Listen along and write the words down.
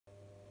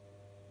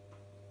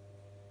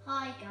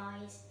Hi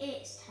guys,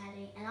 it's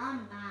Teddy and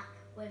I'm back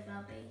with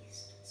a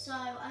beast. So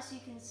as you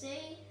can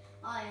see,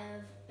 I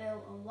have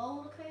built a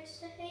roller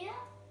coaster here.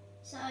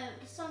 So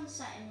the sun's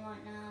setting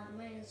right now, the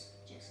moon's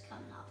just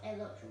coming up. It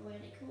looks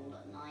really cool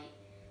at night.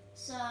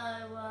 So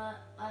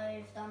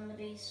I've done the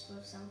beast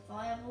with some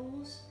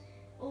fireballs.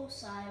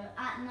 Also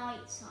at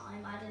night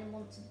time I didn't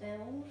want to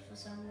build for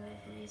some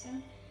weird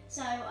reason.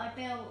 So I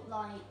built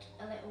like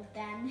a little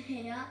den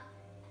here.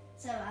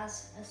 So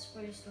as a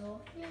spruce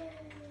door, yay,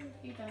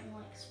 you don't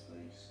like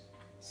spruce.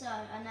 So,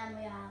 and then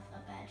we have a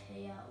bed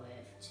here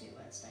with 2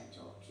 redstone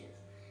torches.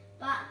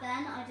 Back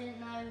then I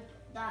didn't know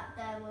that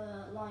there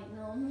were like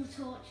normal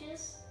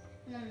torches.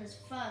 And then there's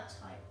a third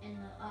type in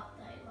the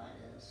update, like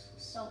there's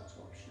soul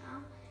torch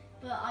now.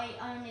 But I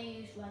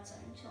only used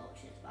redstone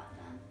torches back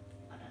then.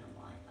 I don't know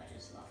why, I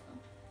just love them.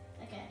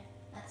 Okay,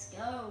 let's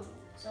go.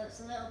 So it's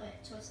a little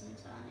bit twist and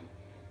turning.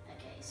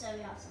 Okay, so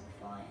we have some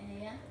fire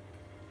here.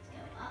 Let's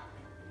go up.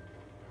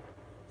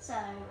 So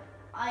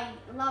I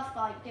loved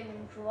like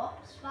doing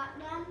drops back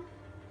then.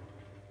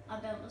 I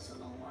built this a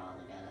long while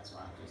ago, that's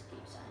why I just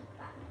keep saying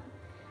back then.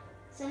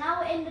 So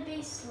now we're in the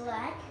beast's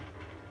leg.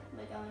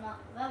 We're going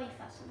up very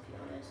fast and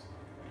furious.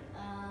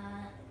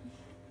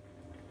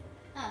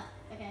 Oh,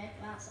 okay,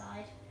 we're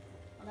outside.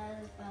 Well, there's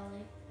his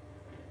belly.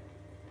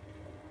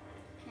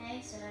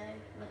 Okay, so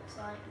looks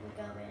like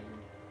we're going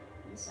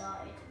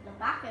inside the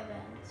back of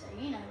him, so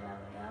you know where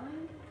we're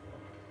going.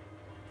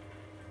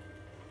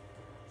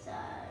 So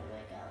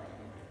we're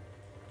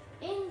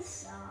going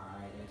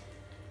inside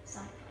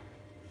something.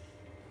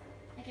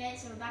 Okay,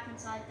 so we're back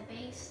inside the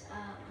beast,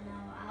 and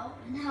now we're out,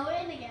 and now we're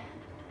in again.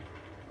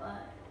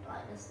 But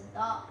like there's the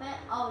dark bit.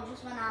 Oh, we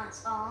just went out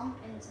its arm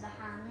into the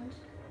hand.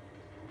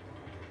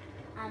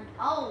 And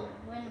oh,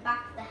 we're in the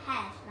back of the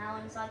head. Now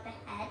inside the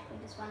head, we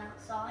just went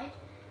outside.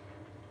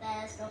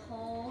 There's the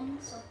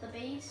horns of the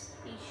beast.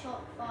 He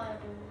shot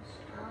fireballs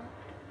out.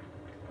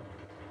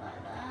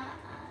 Like that,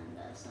 and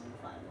there's some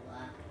fireball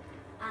there.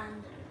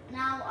 And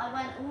now I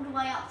went all the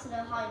way up to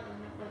the height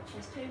limit, which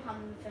is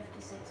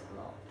 256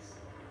 blocks.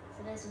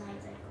 So this may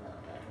take a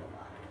little bit of a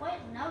while. Wait,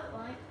 no it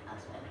won't.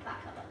 As we're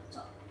back up at the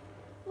top.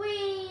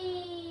 Whee!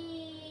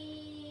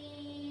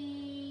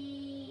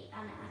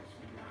 And it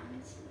actually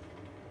lands.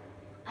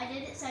 I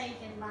did it so you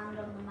could land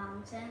on the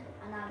mountain,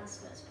 and now this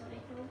bit's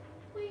pretty cool.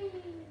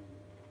 Whee!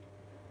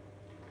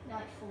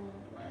 Like fall all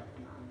the way up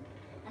the mountain.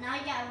 And now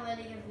you get a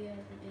really good view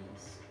of the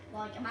beast.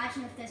 Like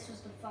imagine if this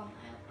was the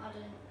thumbnail. I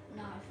don't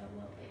know if it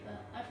will be,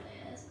 but hopefully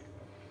it is.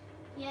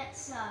 Yeah,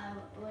 so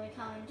we're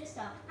coming just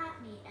up at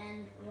the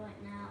end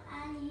right now,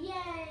 and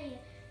yay!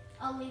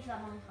 I'll leave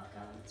that minecart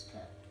going. Let's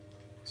put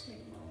 2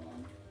 more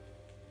on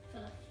for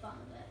the fun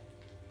of it.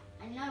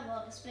 And you know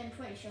what? It's been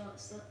pretty short,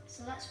 so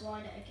let's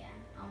ride it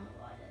again. I want to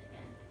ride it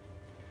again.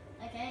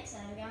 Okay, so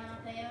we're going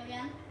up here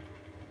again.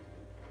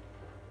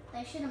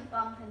 They shouldn't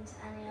bump into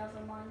any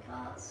other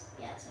minecarts.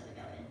 Yeah, so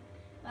we're going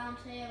round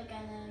here. We're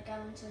gonna go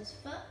into his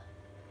foot,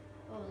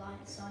 or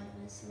like the side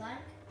of his leg.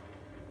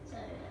 So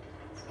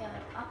let's go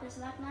up his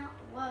leg now.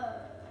 Whoa,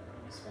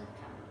 spin the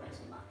camera way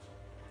too much.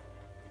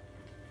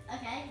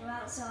 Okay, we're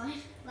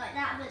outside. Like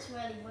that bit's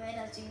really weird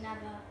as you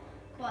never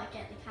quite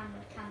get the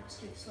camera's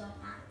too slow.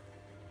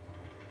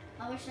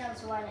 I wish there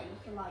was a way that you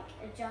could like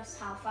adjust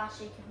how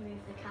fast you could move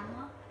the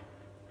camera.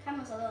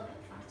 Camera's a little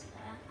bit faster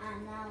there.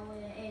 And now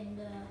we're in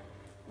the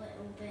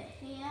little bit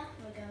here.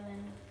 We're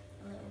going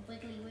a little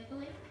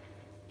wiggly.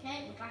 Okay,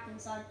 we're back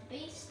inside the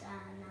beast,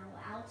 and now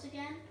we're out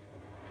again.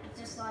 It's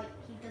just like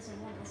he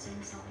doesn't want us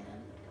inside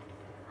him.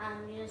 And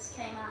we just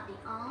came out the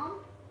arm.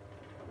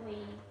 We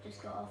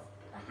just got off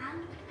the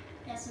hand.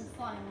 He has some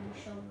fire on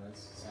his shoulders.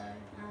 So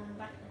now we're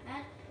back of the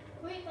head.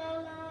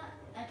 Creeper.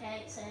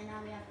 Okay, so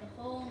now we have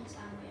the horns,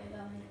 and we are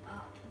going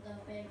up the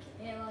big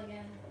hill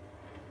again.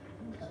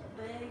 The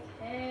big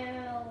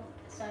hill.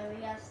 So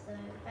he has the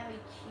very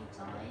cute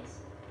eyes.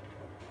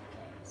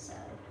 So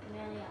we're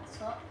nearly at the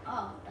top.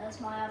 Oh, there's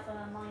my other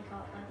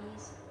minecart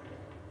buddies.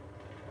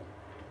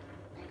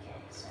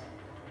 Okay, so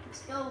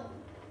let's go.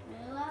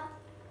 Miller.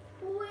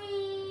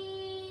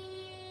 Whee!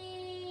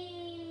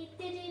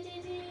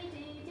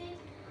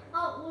 Oh,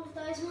 all of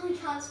those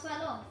minecarts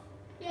fell off.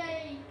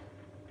 Yay!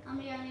 I'm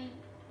the only.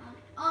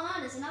 Oh no,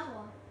 there's another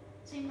one.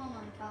 2 more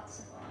minecarts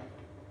survived.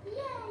 Yay,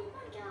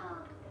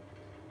 minecart!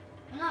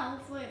 Well, no, all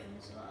 3 of them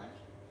survived.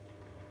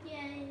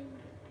 Yay!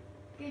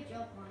 Good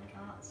job,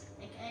 minecarts.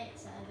 Okay,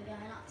 so we're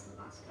going up to the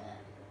last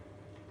bit.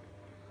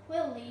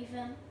 We'll leave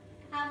him.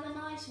 Have a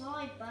nice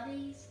ride,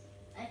 buddies.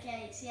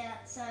 Okay, so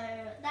yeah, so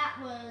that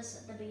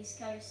was the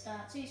BeastCoaster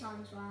 2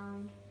 times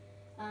round.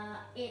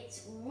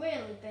 It's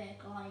really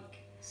big, like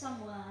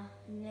somewhere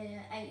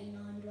near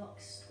 89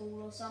 blocks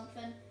tall or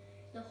something.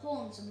 The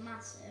horns are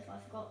massive. I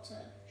forgot to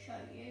show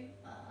you.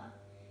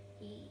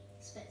 He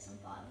spit some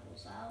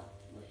fireballs out,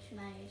 which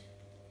made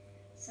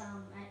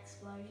some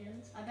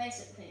explosions. I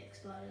basically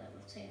exploded it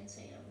with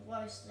TNT and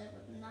roasted it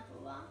with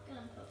netherrack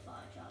and put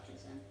fire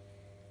charges in.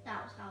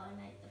 That was how I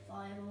made the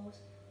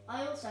fireballs.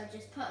 I also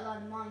just put a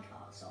load of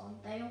minecarts on.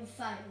 They all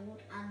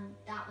failed, and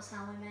that was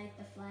how I made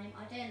the flame.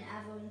 I didn't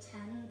ever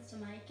intend to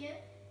make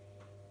it.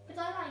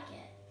 but I like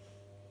it.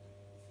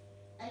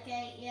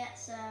 Okay, yeah,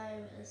 so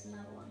there's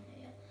another one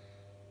here.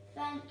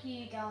 Thank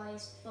you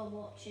guys for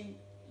watching.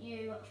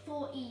 You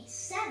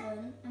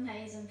 47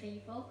 amazing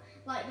people.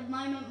 Like the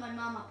moment my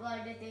mum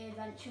uploaded the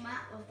adventure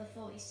map of the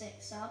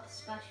 46 sub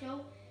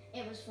special,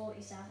 it was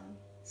 47.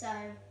 So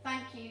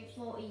thank you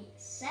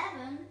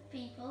 47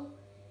 people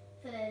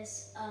for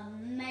this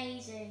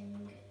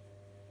amazing,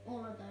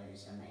 all of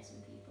those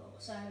amazing people.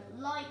 So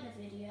like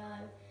the video,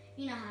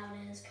 you know how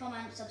it is,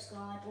 comment,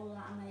 subscribe, all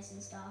that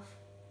amazing stuff.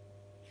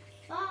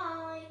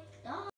 Bye! Bye.